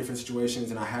I had different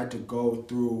situations, and I had to go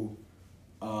through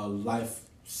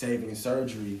life-saving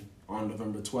surgery on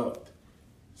November 12th,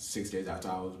 6 days after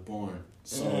I was born.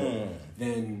 So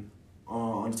then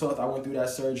on the 12th, I went through that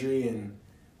surgery, and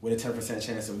with a 10%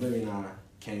 chance of living, I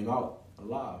came out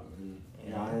alive. And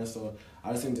yeah, I am. So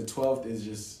I just think the 12th is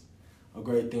just a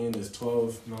great thing. There's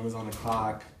 12 numbers on the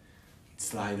clock.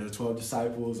 It's like there are 12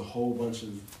 disciples, a whole bunch of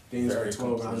things for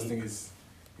 12. And I just think it's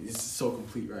so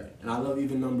complete, right? And I love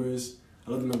even numbers.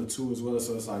 I love the number 2 as well.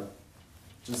 So it's like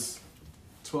just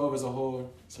 12 as a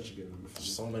whole, such a good number for me.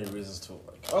 So many reasons to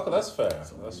like. Okay, that's fair.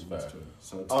 So That's fair.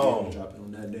 So to be able to drop it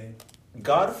on that day.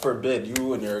 God forbid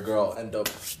you and your girl end up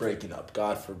breaking up.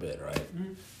 God forbid, right?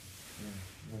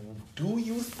 Do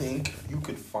you think you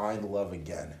could find love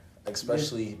again,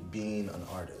 especially being an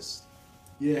artist?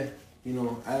 Yeah, you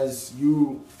know, as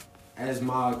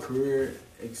my career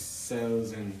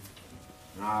excels and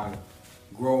I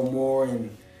grow more and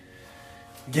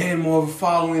gain more of a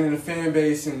following and a fan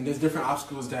base, and there's different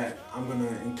obstacles that I'm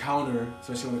gonna encounter,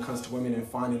 especially when it comes to women and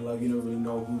finding love. You don't really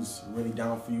know who's really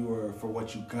down for you or for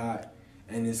what you got,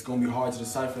 and it's gonna be hard to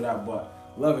decipher that, but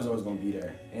love is always gonna be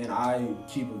there. And I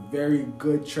keep a very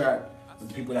good track with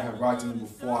the people that have rocked me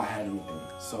before I had anything.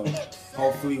 So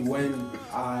hopefully when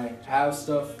I have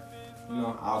stuff, you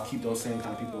know, I'll keep those same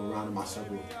kind of people around in my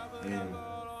circle, and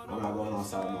I'm not going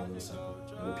outside of my little circle.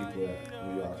 The people that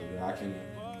really rock with me, I can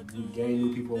gain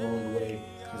new people along the way,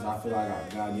 because I feel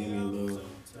like God gave me a little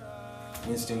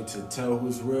instinct to tell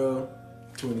who's real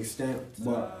to an extent.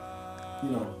 But you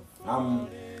know,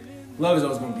 love is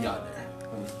always gonna be out there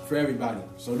for everybody.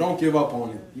 So don't give up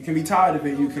on it. You can be tired of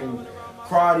it. You can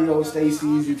cry to your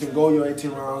Stacy's. You can go your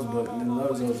 18 rounds, but then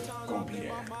love is always gonna be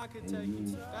there. And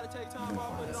you gonna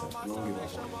find yourself. Don't give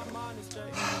up on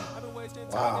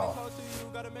it. Wow.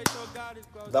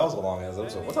 That was a long ass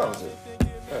episode. What time is it?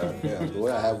 Yeah. The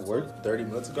way I had work 30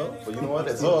 minutes ago. But you know what?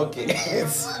 It's okay.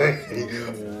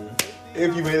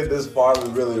 If you made it this far, we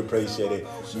really appreciate it.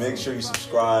 Make sure you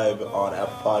subscribe on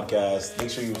Apple Podcasts. Make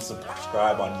sure you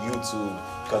subscribe on YouTube,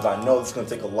 because I know it's going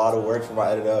to take a lot of work for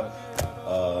my editor.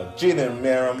 Gina and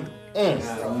Miriam.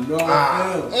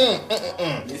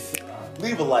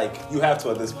 Leave a like. You have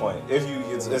to at this point. If you,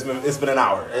 it's been an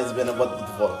hour. It's been what the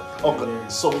fuck. Okay.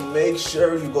 So make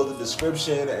sure you go to the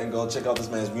description and go check out this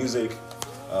man's music.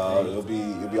 It'll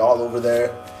be all over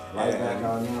there. Right back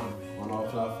out now on all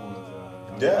platforms.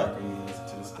 Yeah.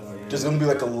 There's gonna be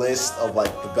like a list of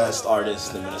like the best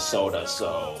artists in Minnesota,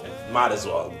 so might as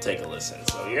well take a listen.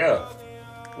 So yeah,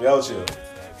 we out here.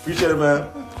 Appreciate it, man.